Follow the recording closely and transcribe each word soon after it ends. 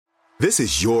This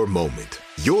is your moment,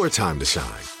 your time to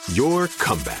shine, your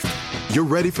comeback. You're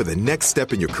ready for the next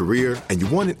step in your career, and you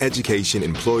want an education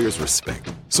employers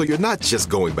respect. So you're not just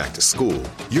going back to school,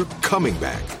 you're coming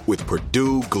back with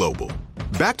Purdue Global.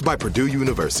 Backed by Purdue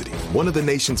University, one of the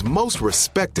nation's most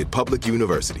respected public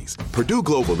universities, Purdue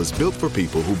Global is built for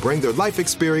people who bring their life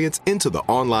experience into the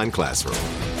online classroom.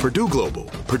 Purdue Global,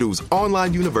 Purdue's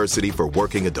online university for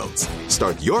working adults.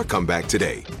 Start your comeback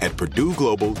today at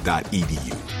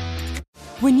purdueglobal.edu.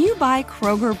 When you buy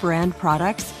Kroger brand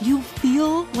products, you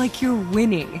feel like you're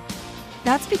winning.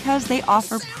 That's because they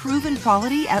offer proven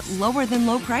quality at lower than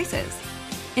low prices.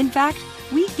 In fact,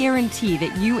 we guarantee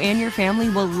that you and your family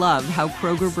will love how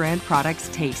Kroger brand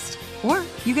products taste, or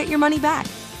you get your money back.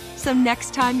 So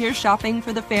next time you're shopping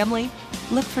for the family,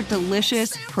 look for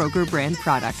delicious Kroger brand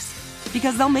products,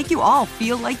 because they'll make you all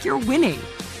feel like you're winning.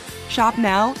 Shop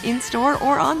now, in-store,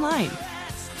 or online.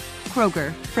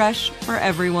 Kroger, fresh for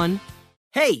everyone.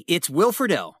 Hey, it's Will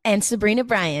Friedle. And Sabrina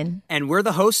Bryan. And we're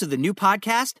the hosts of the new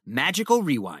podcast, Magical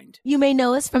Rewind. You may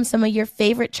know us from some of your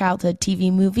favorite childhood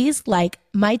TV movies like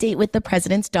My Date with the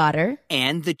President's Daughter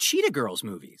and the Cheetah Girls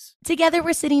movies. Together,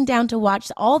 we're sitting down to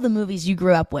watch all the movies you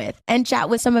grew up with and chat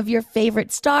with some of your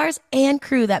favorite stars and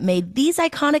crew that made these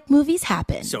iconic movies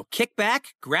happen. So kick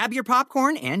back, grab your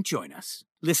popcorn, and join us.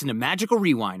 Listen to Magical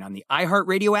Rewind on the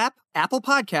iHeartRadio app, Apple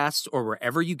Podcasts, or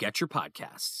wherever you get your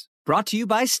podcasts. Brought to you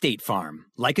by State Farm.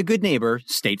 Like a good neighbor,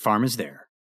 State Farm is there.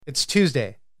 It's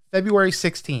Tuesday, February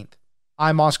 16th.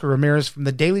 I'm Oscar Ramirez from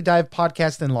the Daily Dive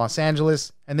podcast in Los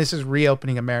Angeles, and this is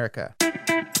Reopening America.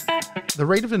 The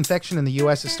rate of infection in the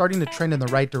U.S. is starting to trend in the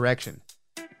right direction.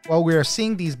 While we are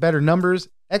seeing these better numbers,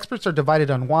 experts are divided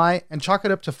on why and chalk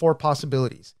it up to 4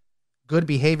 possibilities: good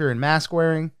behavior in mask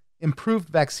wearing, improved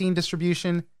vaccine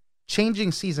distribution,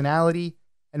 changing seasonality,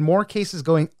 and more cases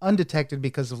going undetected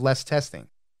because of less testing.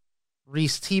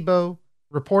 Reese Tebow,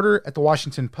 reporter at The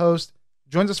Washington Post,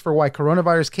 joins us for why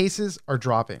coronavirus cases are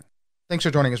dropping. Thanks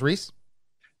for joining us, Reese.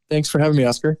 Thanks for having me,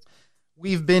 Oscar.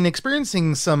 We've been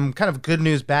experiencing some kind of good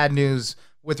news, bad news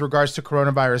with regards to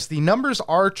coronavirus. The numbers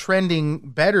are trending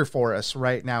better for us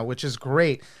right now, which is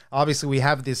great. Obviously, we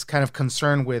have this kind of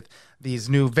concern with these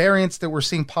new variants that we're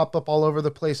seeing pop up all over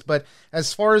the place. But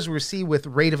as far as we see with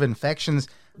rate of infections,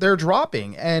 they're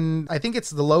dropping. And I think it's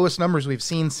the lowest numbers we've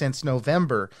seen since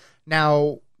November.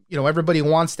 Now, everybody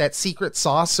wants that secret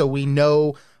sauce so we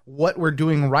know what we're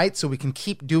doing right so we can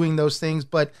keep doing those things.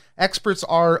 But experts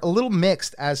are a little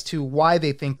mixed as to why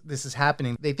they think this is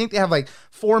happening. They think they have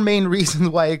 4 main reasons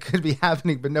why it could be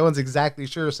happening, but no one's exactly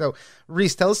sure. So,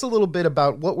 Reese, tell us a little bit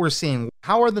about what we're seeing.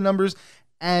 How are the numbers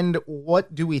and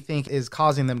what do we think is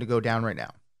causing them to go down right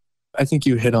now? I think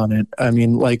you hit on it. I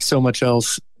mean, like so much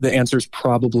else, the answer is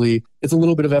probably it's a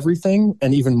little bit of everything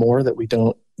and even more that we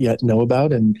don't yet know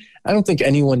about. And I don't think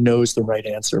anyone knows the right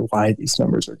answer why these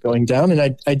numbers are going down.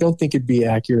 And I don't think it'd be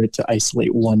accurate to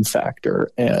isolate one factor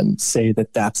and say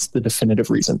that that's the definitive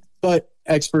reason. But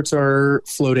experts are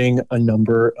floating a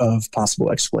number of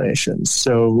possible explanations.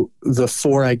 So the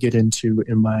 4 I get into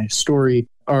in my story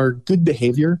are good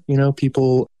behavior,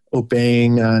 people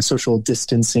obeying social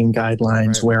distancing guidelines,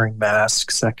 right, wearing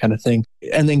masks, that kind of thing,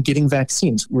 and then getting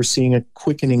vaccines. We're seeing a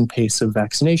quickening pace of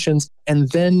vaccinations. And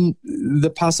then the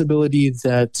possibility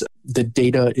that the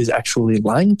data is actually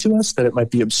lying to us, that it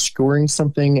might be obscuring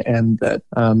something, and that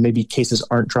maybe cases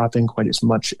aren't dropping quite as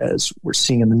much as we're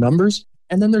seeing in the numbers.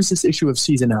 And then there's this issue of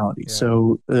seasonality. Yeah.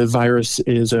 So the virus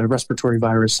is a respiratory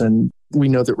virus, and we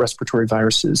know that respiratory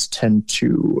viruses tend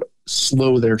to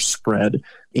slow their spread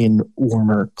in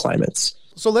warmer climates.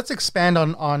 So let's expand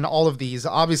on all of these.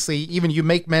 Obviously, even you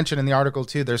make mention in the article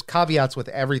too, there's caveats with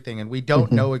everything and we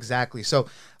don't know exactly. So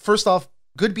first off,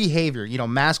 good behavior,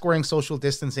 mask wearing, social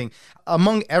distancing,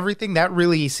 among everything, that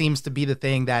really seems to be the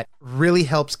thing that really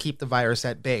helps keep the virus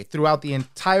at bay. Throughout the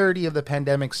entirety of the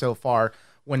pandemic so far,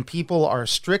 when people are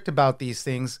strict about these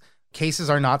things, cases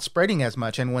are not spreading as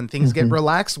much. And when things get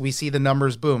relaxed, we see the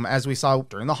numbers boom, as we saw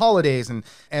during the holidays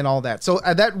and all that. So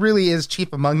that really is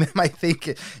chief among them. I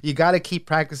think you got to keep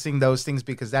practicing those things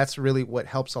because that's really what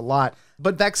helps a lot.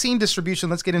 But vaccine distribution,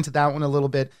 let's get into that one a little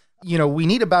bit. We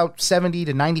need about 70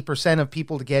 to 90% of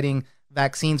people to getting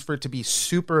vaccines for it to be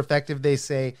super effective, they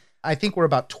say. I think we're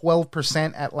about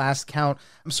 12% at last count.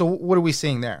 So what are we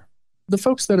seeing there? The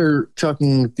folks that are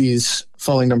chalking these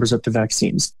falling numbers up to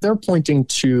vaccines, they're pointing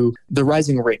to the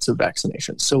rising rates of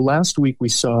vaccination. So last week, we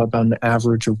saw about an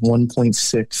average of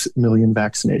 1.6 million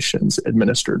vaccinations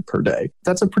administered per day.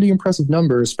 That's a pretty impressive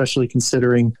number, especially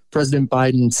considering President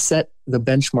Biden set the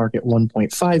benchmark at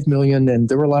 1.5 million. And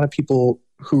there were a lot of people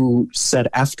who said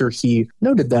after he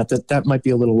noted that might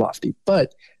be a little lofty.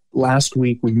 But Last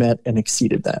week, we met and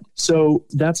exceeded that. So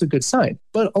that's a good sign.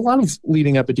 But a lot of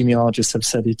leading epidemiologists have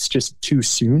said it's just too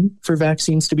soon for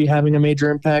vaccines to be having a major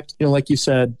impact. Like you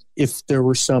said, if there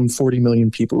were some 40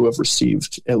 million people who have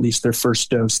received at least their first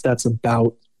dose, that's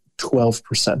about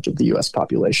 12% of the U.S.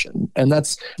 population. And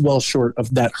that's well short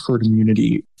of that herd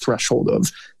immunity threshold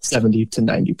of 70 to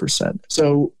 90%.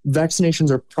 So vaccinations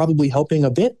are probably helping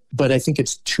a bit, but I think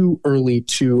it's too early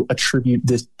to attribute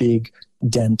this big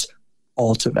dent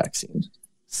all to vaccines.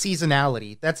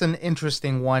 Seasonality. That's an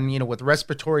interesting one, with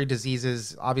respiratory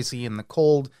diseases, obviously in the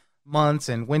cold months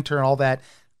and winter and all that.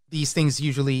 These things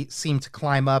usually seem to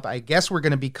climb up. I guess we're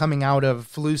going to be coming out of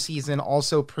flu season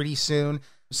also pretty soon.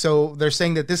 So they're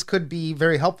saying that this could be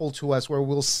very helpful to us, where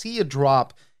we'll see a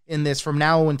drop in this from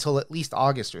now until at least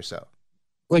August or so.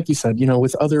 Like you said,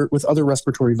 with other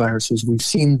respiratory viruses, we've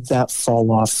seen that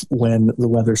fall off when the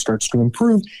weather starts to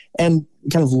improve. And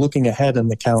kind of looking ahead in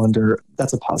the calendar,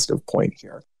 that's a positive point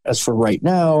here. As for right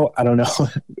now, I don't know,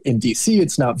 in DC,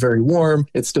 it's not very warm.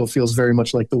 It still feels very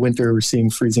much like the winter. We're seeing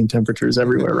freezing temperatures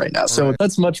everywhere right now. So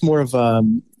that's much more of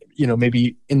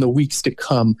maybe in the weeks to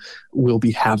come, we'll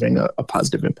be having a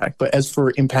positive impact. But as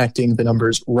for impacting the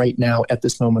numbers right now at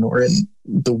this moment or in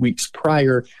the weeks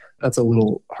prior, that's a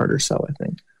little harder sell, I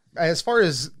think. As far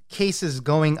as cases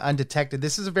going undetected,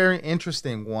 this is a very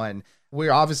interesting one.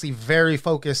 We're obviously very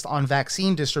focused on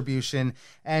vaccine distribution,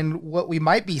 and what we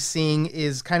might be seeing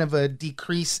is kind of a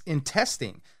decrease in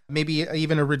testing, maybe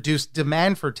even a reduced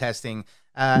demand for testing.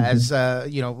 As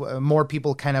more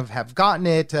people kind of have gotten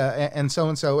it, and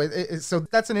so. So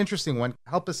that's an interesting one.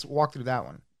 Help us walk through that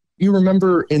one. You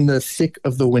remember in the thick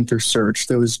of the winter surge,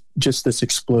 there was just this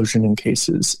explosion in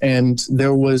cases, and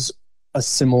there was a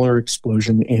similar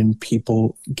explosion in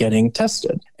people getting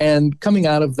tested. And coming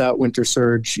out of that winter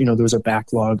surge, there was a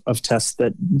backlog of tests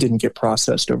that didn't get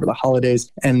processed over the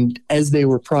holidays. And as they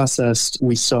were processed,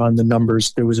 we saw in the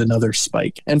numbers there was another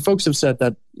spike. And folks have said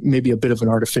that maybe a bit of an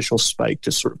artificial spike,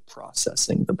 just sort of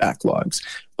processing the backlogs.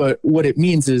 But what it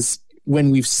means is when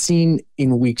we've seen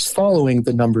in weeks following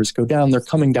the numbers go down, they're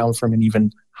coming down from an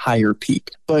even higher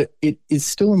peak. But it is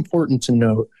still important to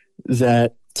note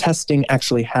that testing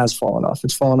actually has fallen off.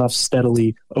 It's fallen off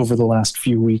steadily over the last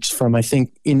few weeks. From, I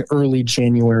think, in early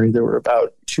January, there were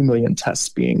about 2 million tests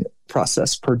being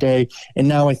processed per day. And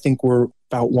now I think we're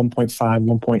about 1.5,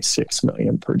 1.6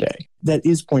 million per day. That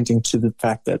is pointing to the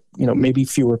fact that, maybe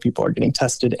fewer people are getting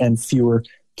tested and fewer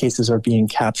cases are being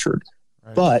captured.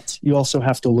 Right. But you also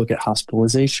have to look at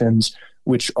hospitalizations,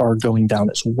 which are going down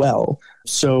as well.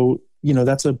 So,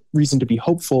 that's a reason to be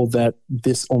hopeful that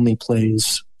this only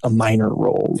plays a minor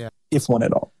role, if one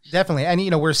at all. Definitely.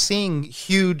 And, we're seeing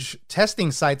huge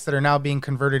testing sites that are now being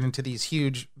converted into these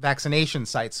huge vaccination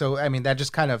sites. So, that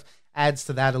just kind of adds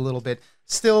to that a little bit.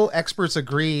 Still, experts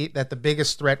agree that the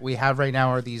biggest threat we have right now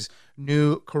are these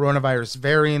new coronavirus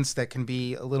variants that can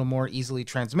be a little more easily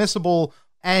transmissible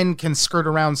and can skirt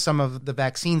around some of the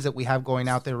vaccines that we have going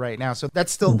out there right now. So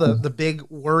that's still the big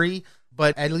worry.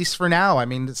 But at least for now,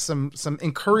 some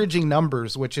encouraging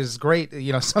numbers, which is great,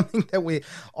 something that we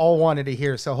all wanted to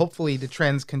hear. So hopefully the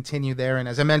trends continue there. And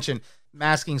as I mentioned,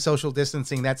 masking, social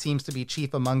distancing, that seems to be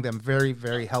chief among them. Very,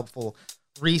 very helpful.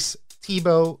 Rhys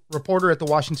Thibault, reporter at The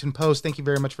Washington Post, thank you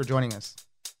very much for joining us.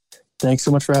 Thanks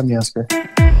so much for having me, Oscar.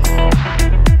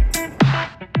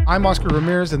 I'm Oscar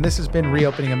Ramirez, and this has been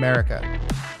Reopening America.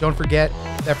 Don't forget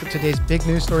that for today's big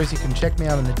news stories, you can check me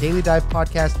out on the Daily Dive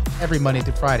podcast every Monday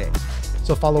through Friday.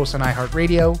 So follow us on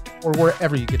iHeartRadio or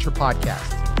wherever you get your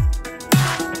podcasts.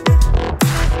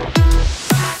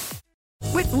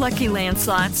 With Lucky Land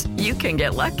Slots, you can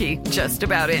get lucky just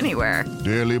about anywhere.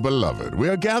 Dearly beloved, we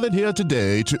are gathered here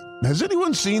today to... Has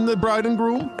anyone seen the bride and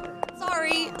groom?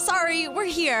 Sorry, we're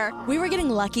here. We were getting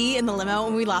lucky in the limo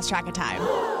and we lost track of time.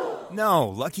 No,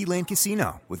 Lucky Land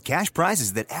Casino, with cash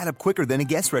prizes that add up quicker than a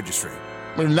guest registry.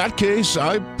 In that case,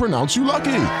 I pronounce you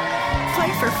lucky.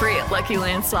 Play for free at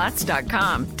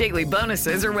LuckyLandSlots.com. Daily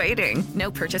bonuses are waiting. No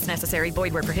purchase necessary.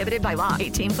 Void where prohibited by law.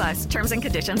 18+. Terms and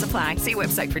conditions apply. See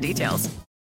website for details.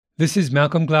 This is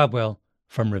Malcolm Gladwell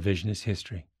from Revisionist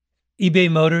History.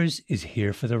 eBay Motors is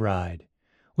here for the ride.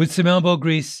 With some elbow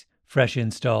grease, fresh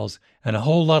installs, and a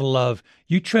whole lot of love,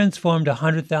 you transformed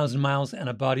 100,000 miles and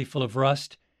a body full of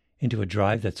rust into a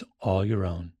drive that's all your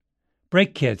own.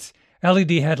 Brake kits,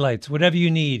 LED headlights, whatever you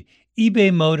need,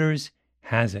 eBay Motors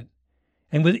has it.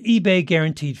 And with eBay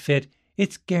Guaranteed Fit,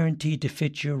 it's guaranteed to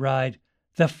fit your ride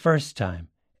the first time,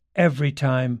 every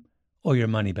time, or your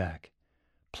money back.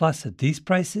 Plus, at these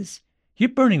prices, you're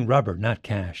burning rubber, not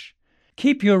cash.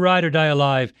 Keep your ride or die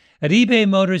alive at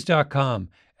ebaymotors.com.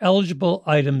 Eligible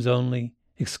items only.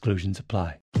 Exclusions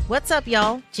apply. What's up,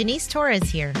 y'all? Janice Torres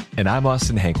here. And I'm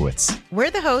Austin Hankwitz. We're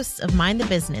the hosts of Mind the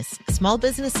Business, Small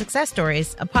Business Success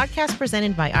Stories, a podcast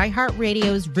presented by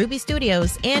iHeartRadio's Ruby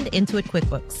Studios and Intuit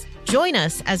QuickBooks. Join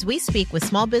us as we speak with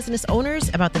small business owners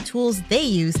about the tools they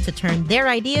use to turn their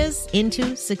ideas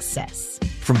into success.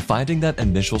 From finding that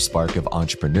initial spark of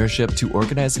entrepreneurship to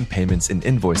organizing payments and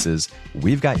invoices,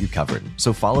 we've got you covered.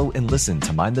 So follow and listen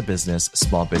to Mind the Business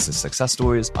Small Business Success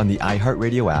Stories on the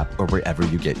iHeartRadio app or wherever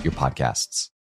you get your podcasts.